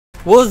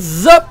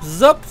What's up,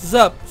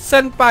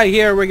 Senpai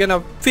here. We're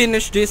gonna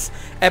finish this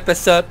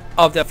episode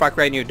of the Far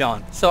Cry New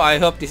Dawn. So I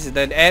hope this is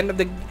the end of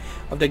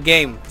the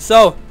game.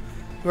 So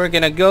we're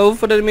gonna go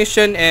for the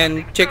mission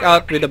and check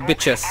out with the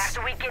bitches.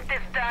 After we get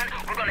this done,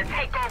 we're gonna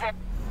take over.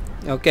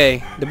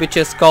 Okay, the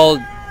bitches called.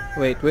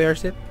 Wait, where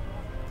is it?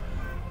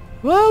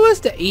 What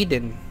was the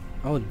Eden?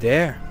 Oh,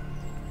 there.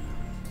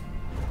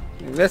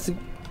 Let's.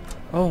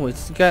 Oh,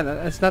 it's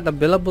not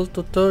available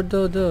to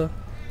do.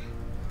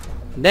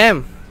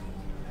 Damn.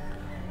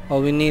 All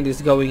we need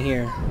is going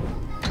here.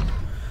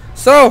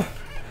 So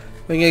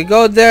we're gonna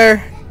go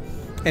there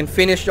and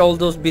finish all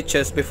those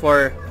bitches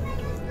before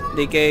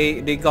they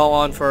go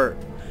on for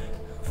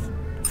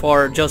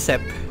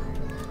Joseph.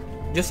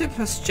 Joseph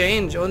has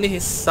changed. Only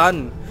his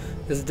son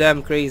is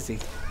damn crazy.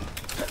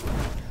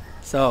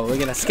 So we're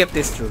gonna skip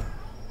this through.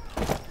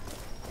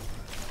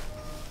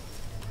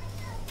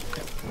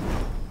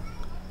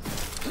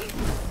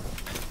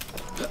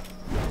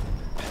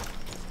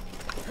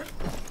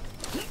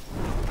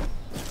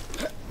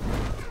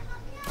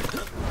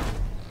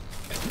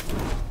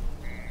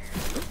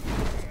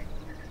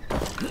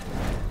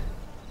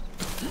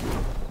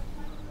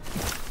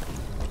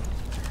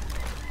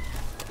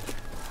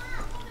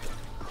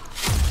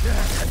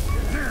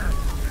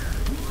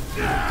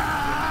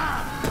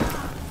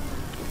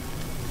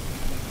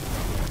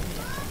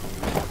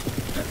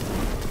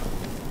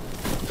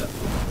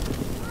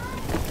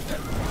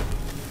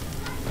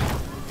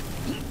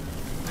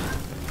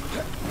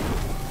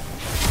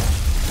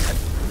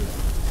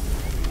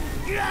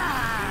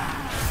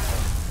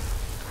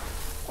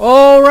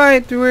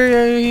 Alright,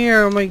 we're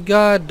here. Oh my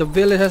god, the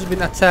village has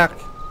been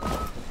attacked.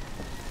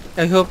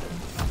 I hope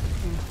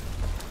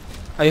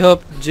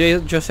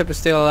Joseph is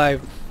still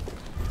alive.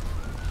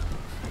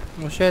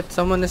 Oh shit,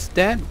 someone is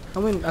dead. I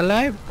mean,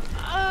 alive.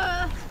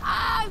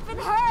 I've been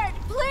hurt.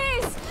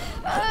 Please.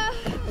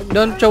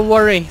 Don't you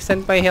worry,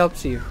 Senpai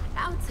helps you.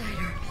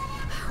 Outsider.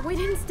 We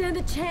didn't stand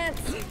a chance.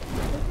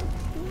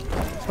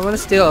 Someone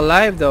is still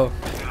alive though.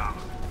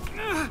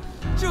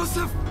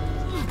 Joseph.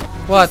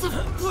 What?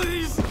 Joseph,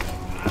 please.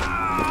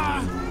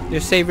 Your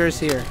savior is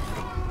here.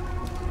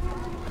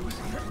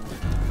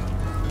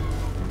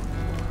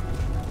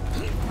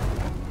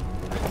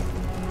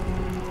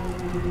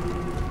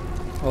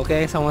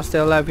 Okay, someone's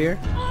still alive here.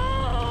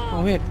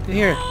 Oh wait,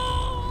 here.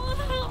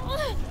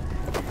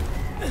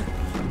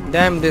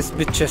 Damn these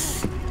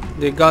bitches.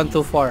 They've gone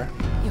too far.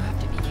 You have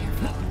to be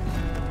careful.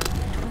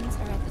 Twins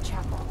are at the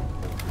chapel.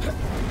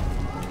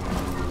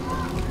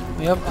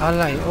 Yep,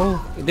 ally.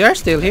 Oh, they're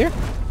still here?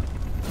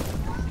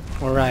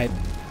 Alright.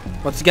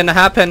 What's gonna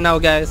happen now,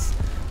 guys?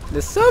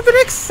 This is so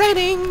very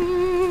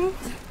exciting!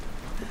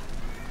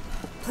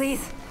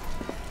 Please.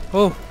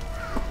 Oh,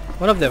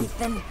 one of them.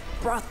 Ethan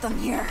brought them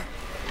here.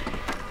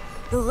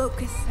 The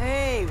locust.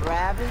 Hey,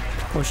 Rabbit.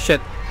 Oh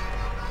shit.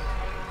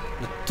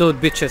 The two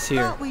bitches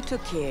here. Thought we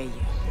took care of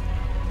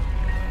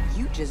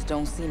you. You just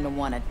don't seem to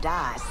want to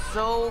die.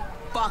 So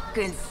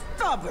fucking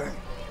stubborn.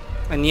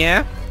 And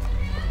yeah?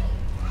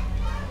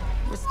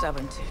 We're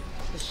stubborn too.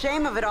 The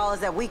shame of it all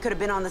is that we could have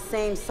been on the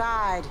same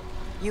side.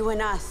 You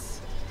and us.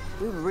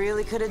 We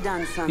really could have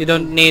done something. You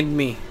don't need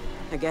me.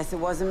 I guess it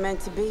wasn't meant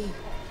to be.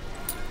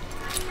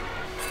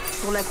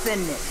 So let's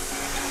end this.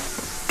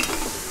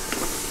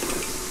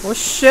 Oh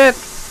shit!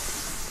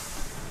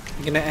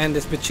 I'm gonna end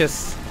this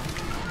bitches.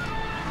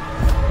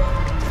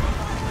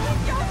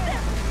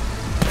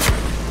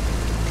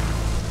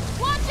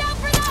 Watch out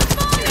for that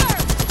fire!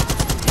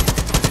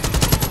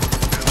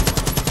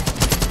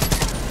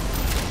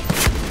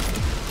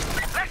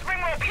 Let's bring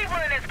more people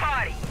in this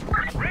party.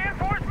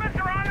 Reinforcements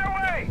are on their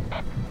way.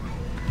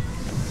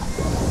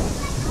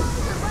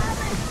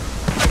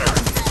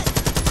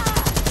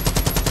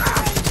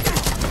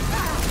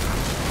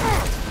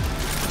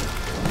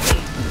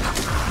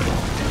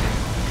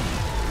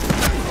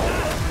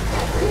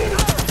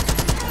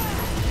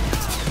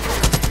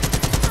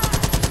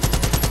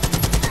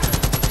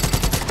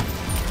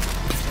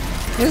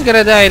 He's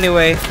gonna die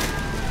anyway.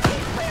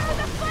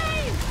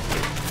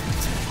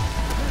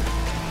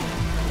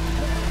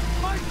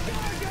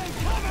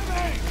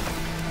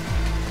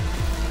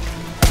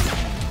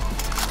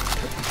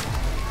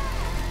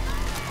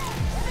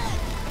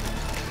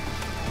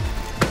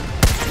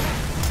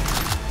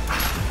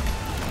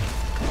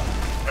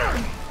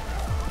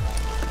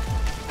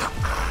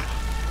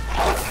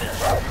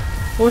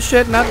 Oh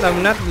shit,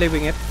 I'm not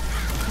leaving it.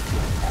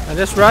 I'm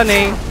just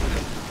running.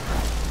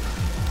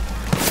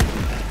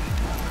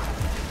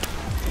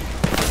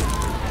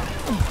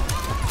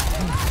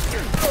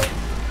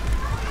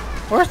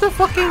 Where's the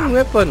fucking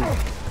weapon?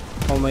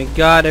 Oh my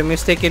god, I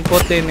mistaken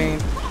Putin in.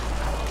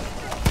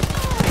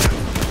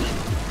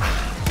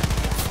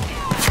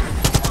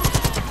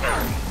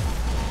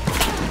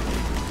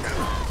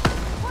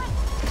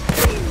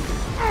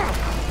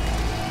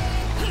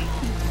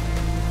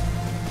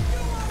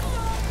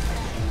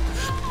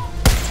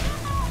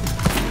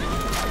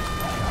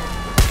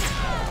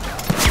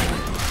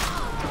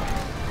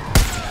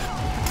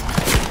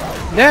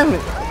 Damn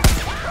it.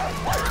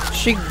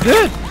 She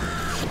good.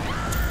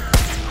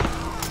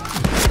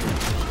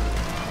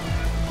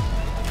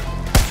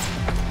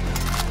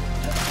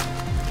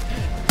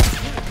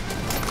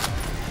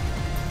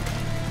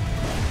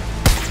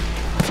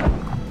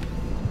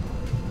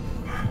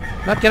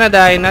 Not gonna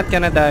die, not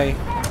gonna die.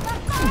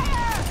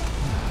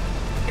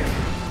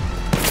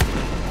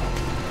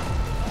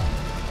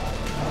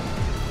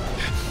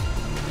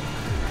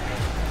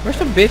 Where's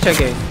the bitch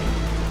again?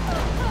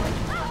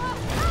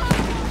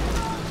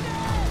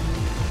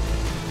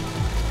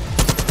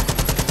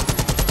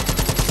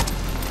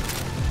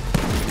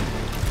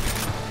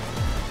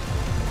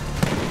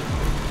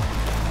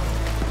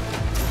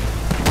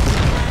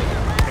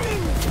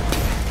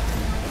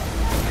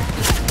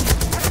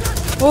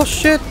 Oh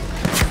shit!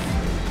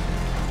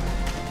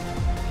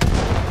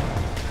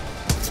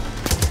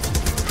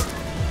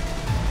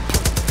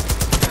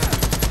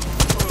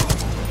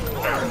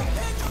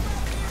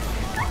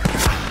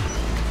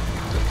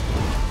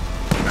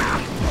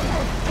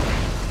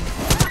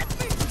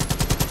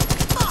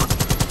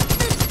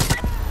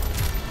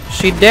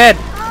 She dead.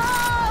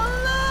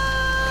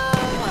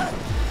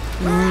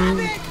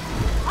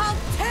 I'll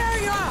tear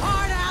your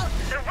heart out.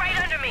 They're right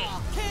under me.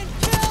 Can't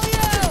kill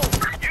you.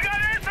 You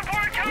got air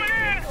support coming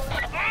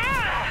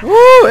in.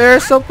 Woo! Air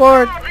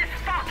support. Oh, this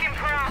fucking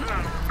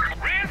problem.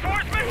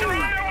 Reinforcements are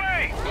on their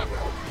way.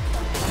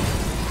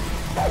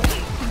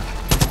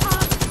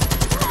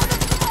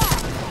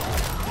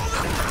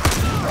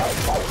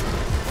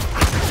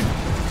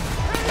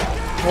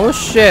 Oh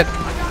shit!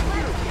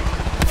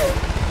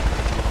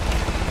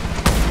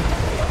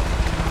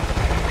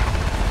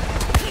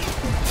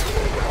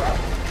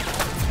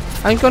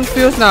 I'm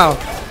confused now.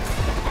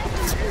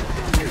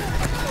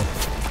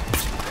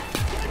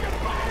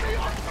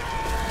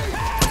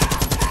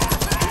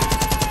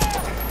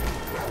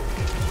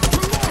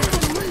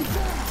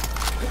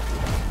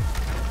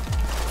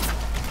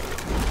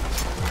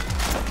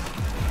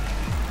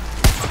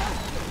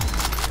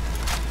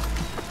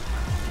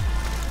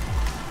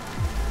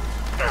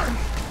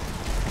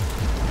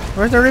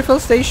 Where's the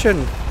refill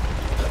station?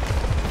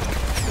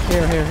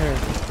 Here, here, here.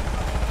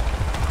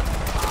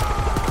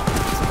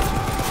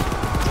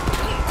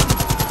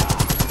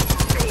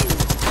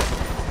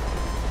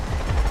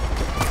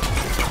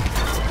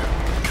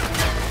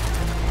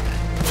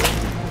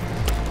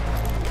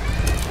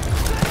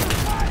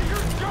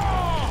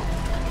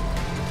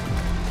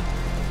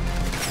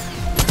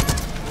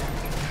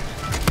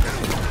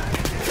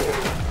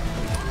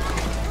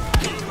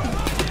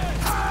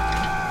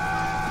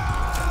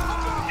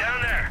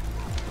 Down there.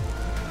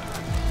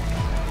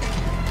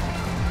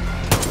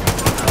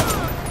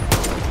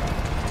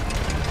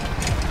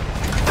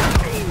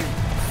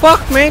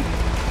 Fuck, mate!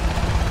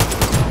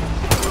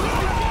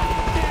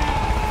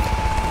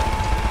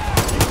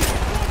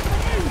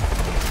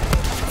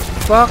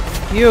 Fuck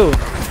you!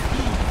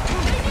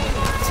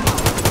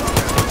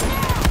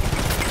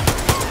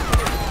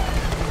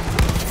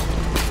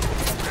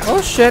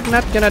 Oh shit,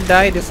 not gonna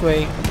die this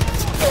way.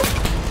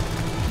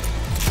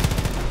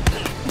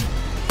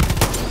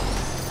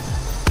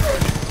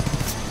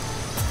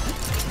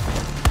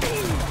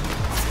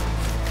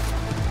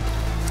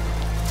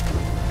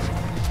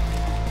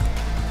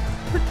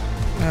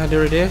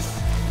 There it is.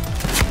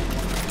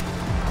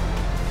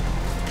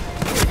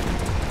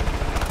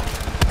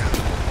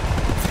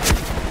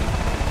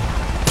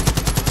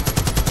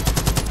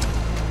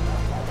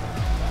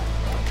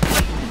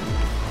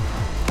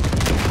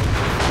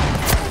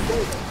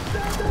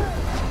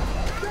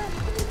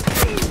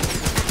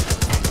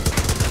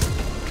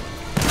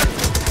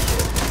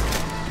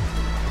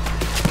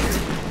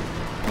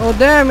 Oh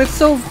damn, it's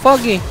so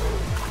foggy.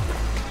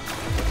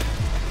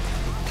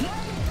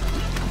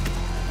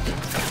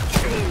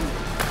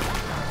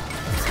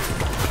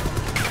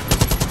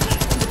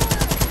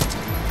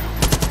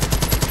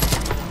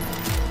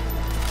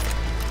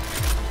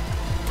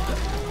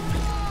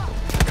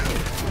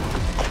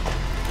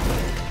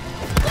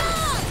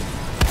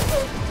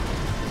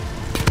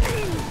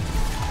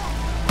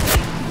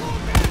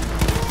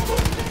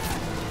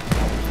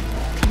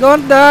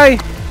 Don't die!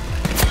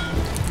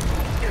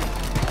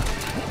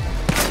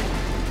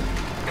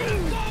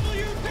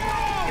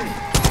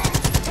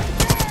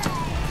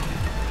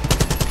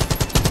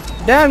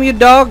 Damn you,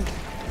 dog!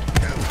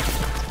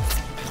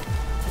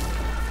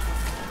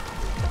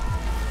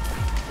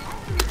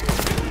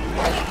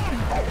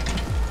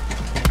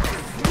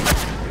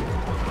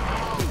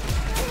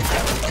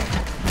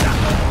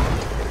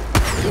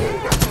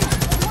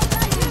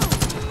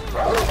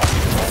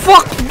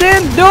 Fuck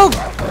them, dog!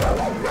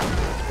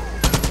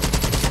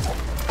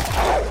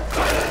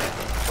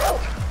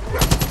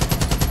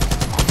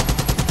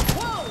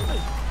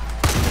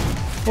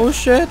 Oh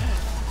shit!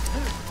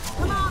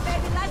 Come on,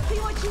 baby. Let's see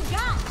what you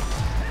got.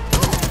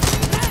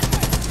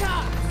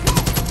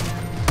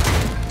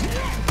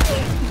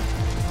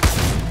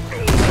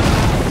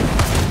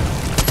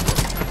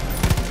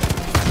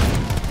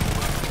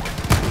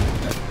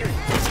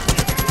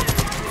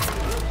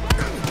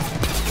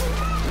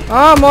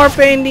 Ah, more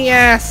pain in the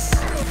ass.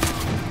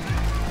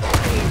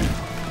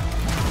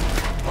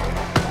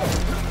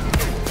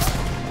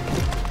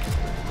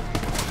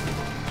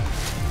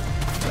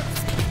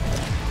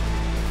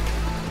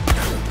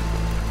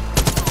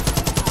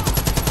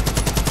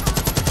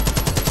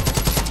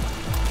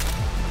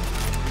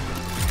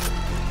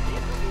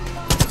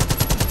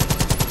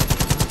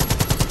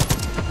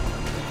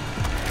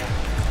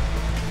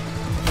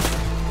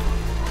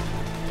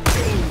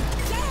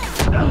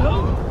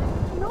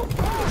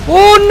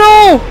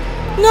 no!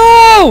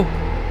 No!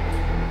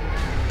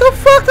 The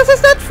fuck? This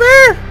is not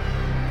fair!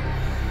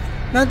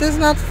 That is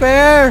not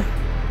fair!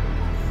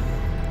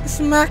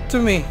 Smack to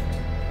me.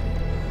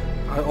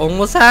 I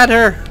almost had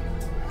her.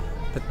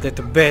 That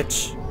little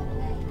bitch.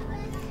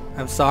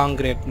 I'm so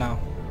hungry right now.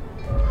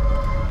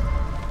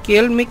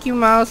 Kill Mickey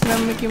Mouse na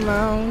Mickey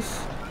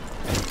Mouse.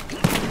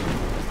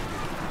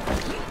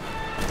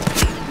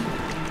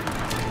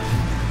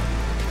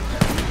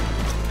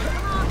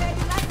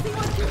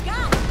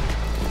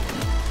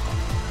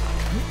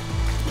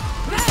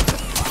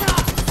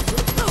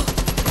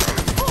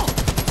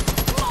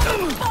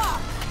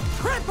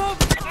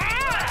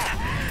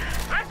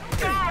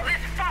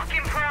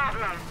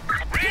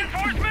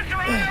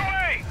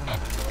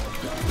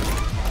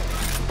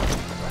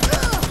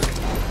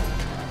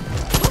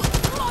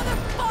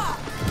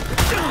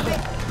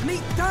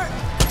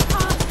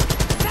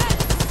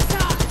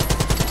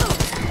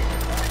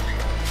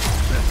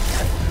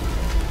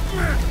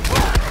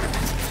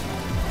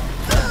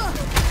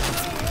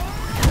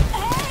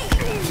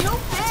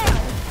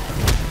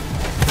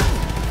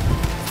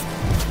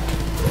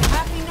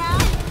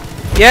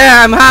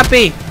 Yeah, I'm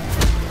happy.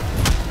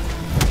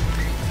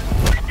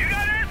 You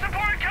got air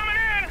support coming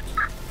in.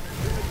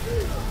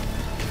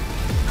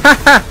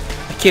 Haha!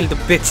 I killed the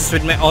bitches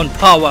with my own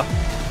power.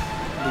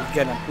 You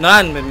cannot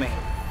none with me.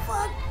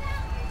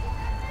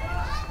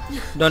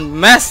 Don't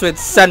mess with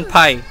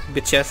senpai,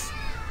 bitches.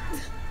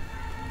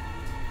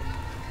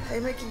 Hey,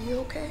 Mickey, you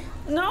okay?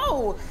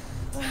 No!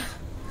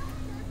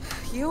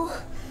 You?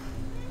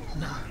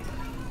 No.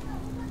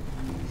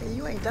 Hey,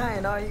 you ain't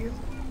dying, are you?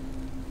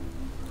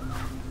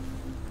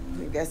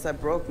 I guess I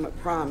broke my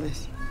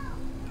promise.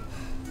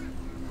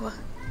 What?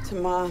 To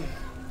Mom.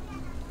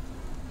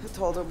 I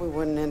told her we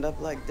wouldn't end up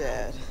like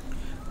Dad.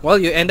 Well,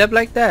 you end up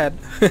like that.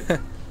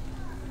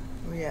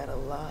 We had a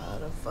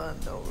lot of fun,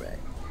 though, Ray.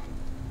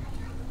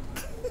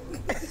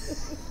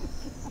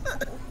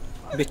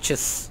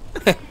 Bitches.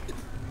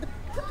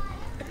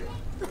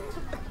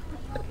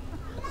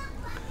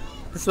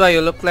 That's why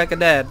you look like a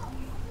dad.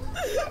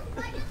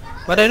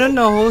 But I don't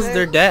know who's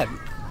their dad.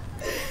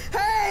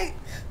 Hey!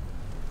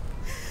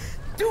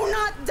 Do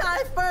not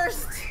die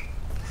first!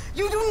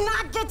 You do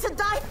not get to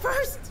die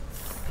first!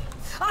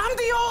 I'm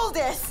the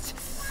oldest!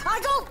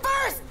 I go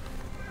first!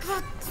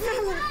 God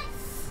damn it!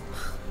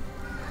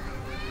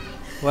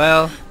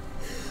 Well,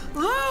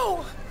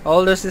 Lou!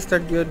 older sister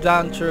go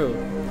down through.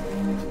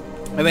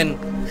 I mean,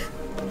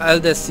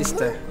 eldest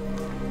sister.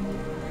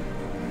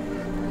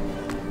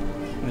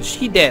 And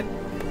she dead.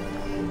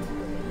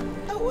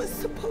 I was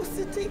supposed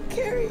to take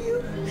care of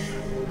you.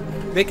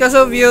 Because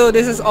of you,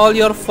 this is all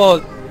your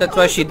fault. That's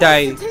why she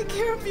died. I was supposed to take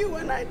care of you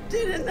and I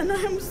didn't, and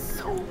I'm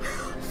so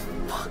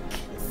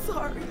fucking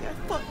sorry. I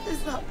fucked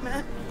this up,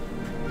 man.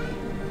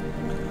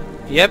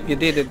 Yep, you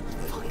did it.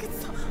 Fucking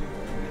sorry.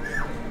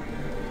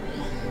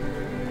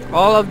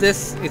 All of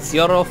this, it's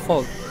your own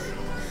fault.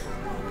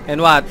 And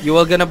what? You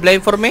were gonna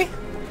blame for me?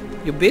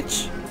 You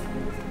bitch?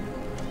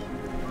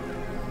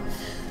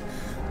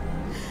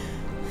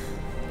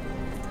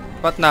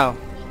 What now?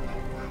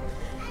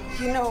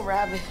 You know,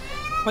 Rabbit,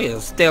 Oh, you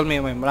tell me,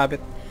 my rabbit.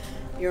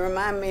 you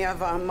remind me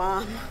of our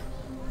mom.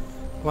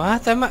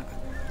 What? I'm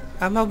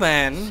a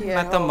man, She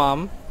had not a hope.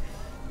 mom.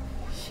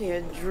 She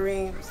had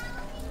dreams.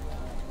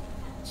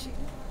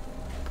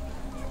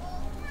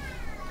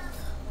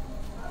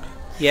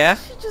 Yeah?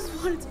 She just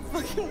wanted to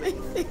fucking make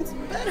things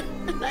better,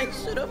 and I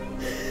should have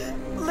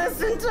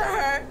listened to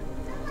her.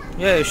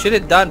 Yeah, you should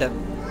have done that.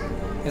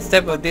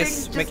 Instead of Things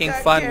this just making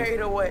got fun.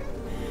 carried away.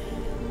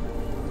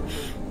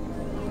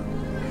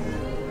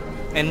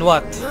 And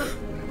what?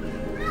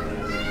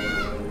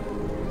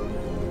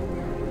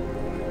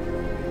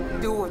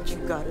 Do what you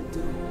gotta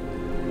do.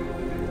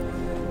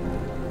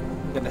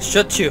 I'm gonna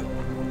shoot you.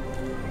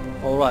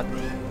 Or what?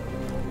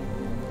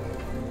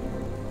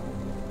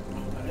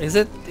 Is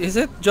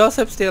it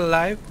Joseph still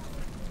alive?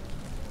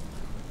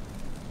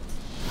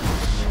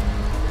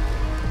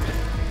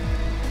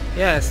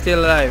 Yeah, still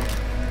alive.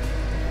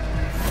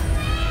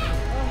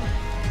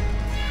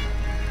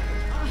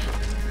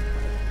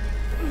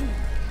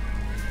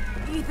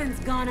 Ethan's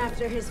gone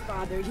after his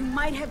father. You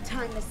might have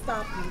time to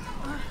stop him.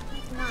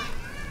 If not,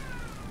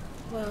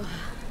 well,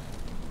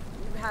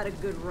 you've had a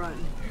good run.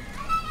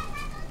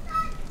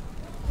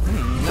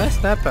 Nice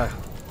snapper.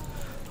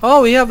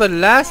 Oh, we have a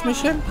last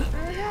mission?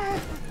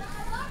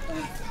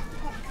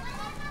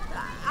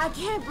 I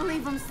can't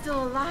believe I'm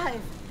still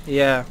alive.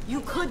 Yeah.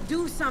 You could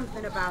do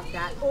something about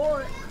that,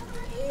 or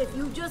if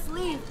you just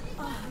leave,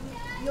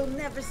 you'll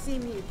never see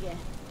me again.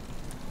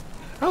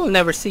 I will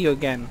never see you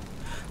again.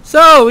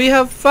 So, we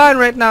have fun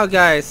right now,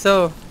 guys.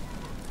 So,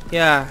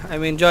 yeah,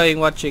 I'm enjoying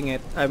watching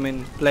it. I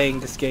mean, playing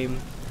this game.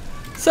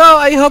 So,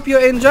 I hope you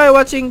enjoy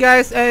watching,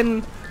 guys.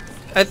 And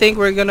I think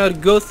we're gonna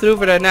go through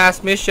for the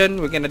last mission.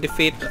 We're gonna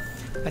defeat,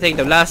 I think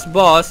the last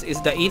boss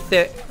is the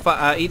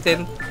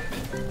Ethan,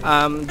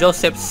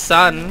 Joseph's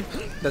son.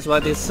 That's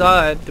what they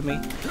said to me.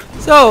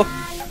 So,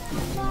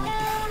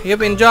 if you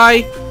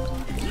enjoy,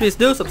 please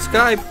do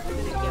subscribe.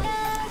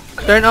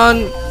 Turn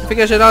on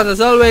notification on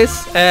as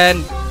always,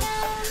 and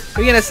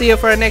we're gonna see you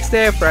for our next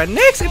day for our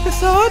next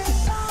episode.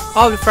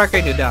 I'll be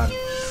fracking you down.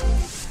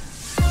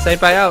 Say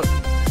bye out.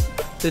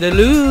 To the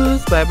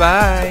loose. Bye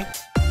bye.